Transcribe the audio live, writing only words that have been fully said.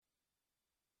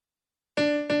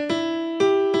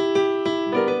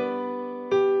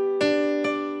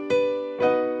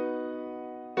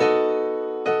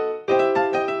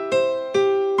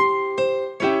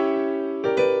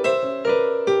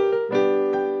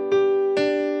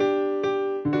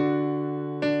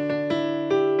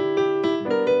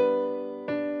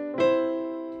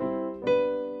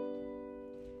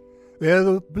There's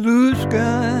a blue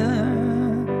sky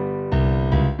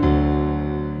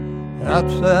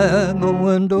outside my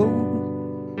window,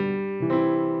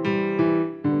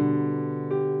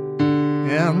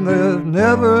 and there's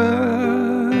never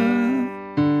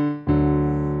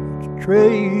a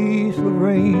trace of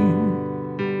rain.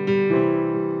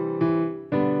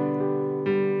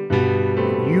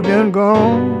 You've been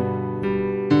gone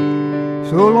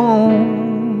so long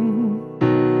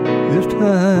this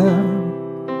time,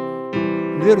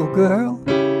 little girl.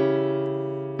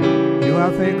 I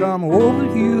think I'm over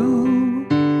you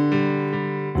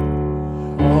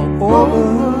all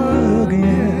over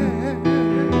again.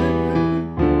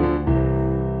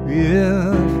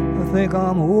 Yes, I think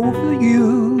I'm over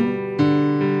you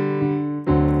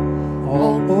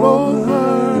all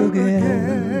over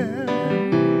again.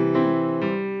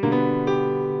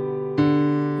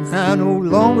 I no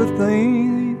longer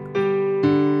think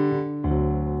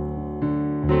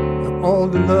of all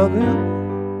the loving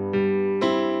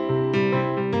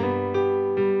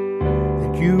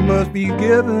you must be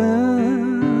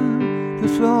given to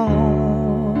some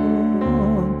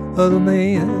other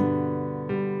man.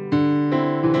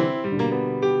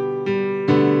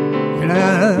 And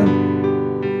I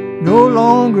no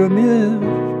longer miss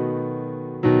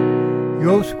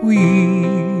your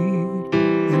sweet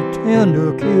and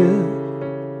tender kiss.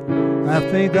 I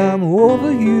think I'm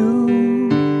over you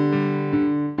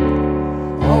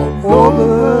all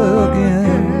over again.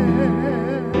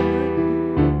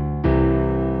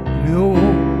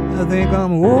 I think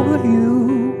I'm over you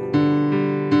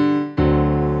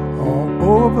all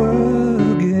over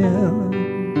again.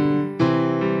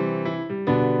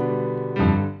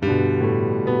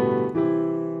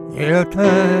 There are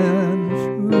times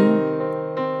through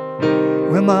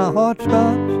when my heart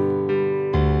stops,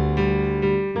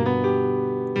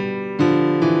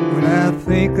 when I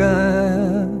think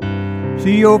I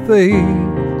see your face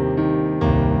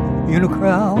in a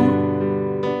crowd.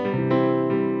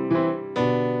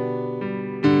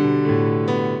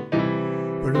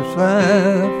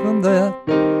 Aside from that,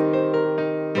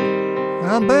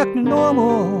 I'm back to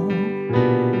normal.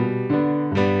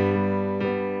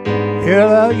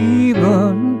 Hell, I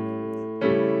even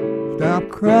stop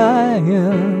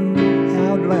crying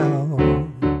out loud.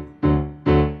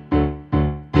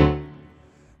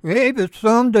 Maybe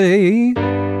someday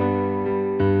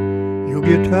you'll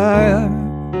get tired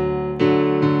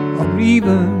of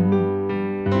leaving.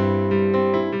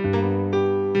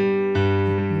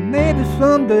 Maybe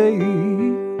someday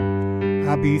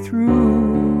I'll be through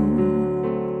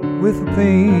with the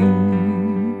pain.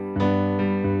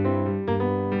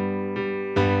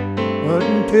 But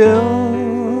until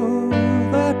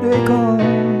that day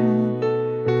comes,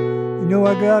 you know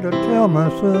I gotta tell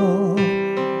myself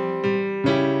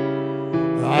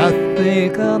I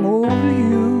think I'm over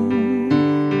you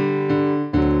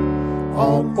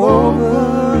all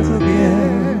over again.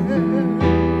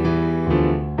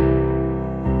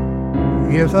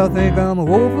 Yes, I think I'm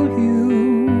over you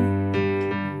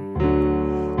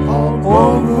all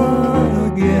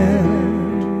over again.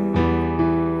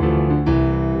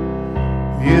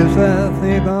 Yes, I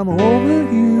think I'm over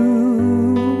you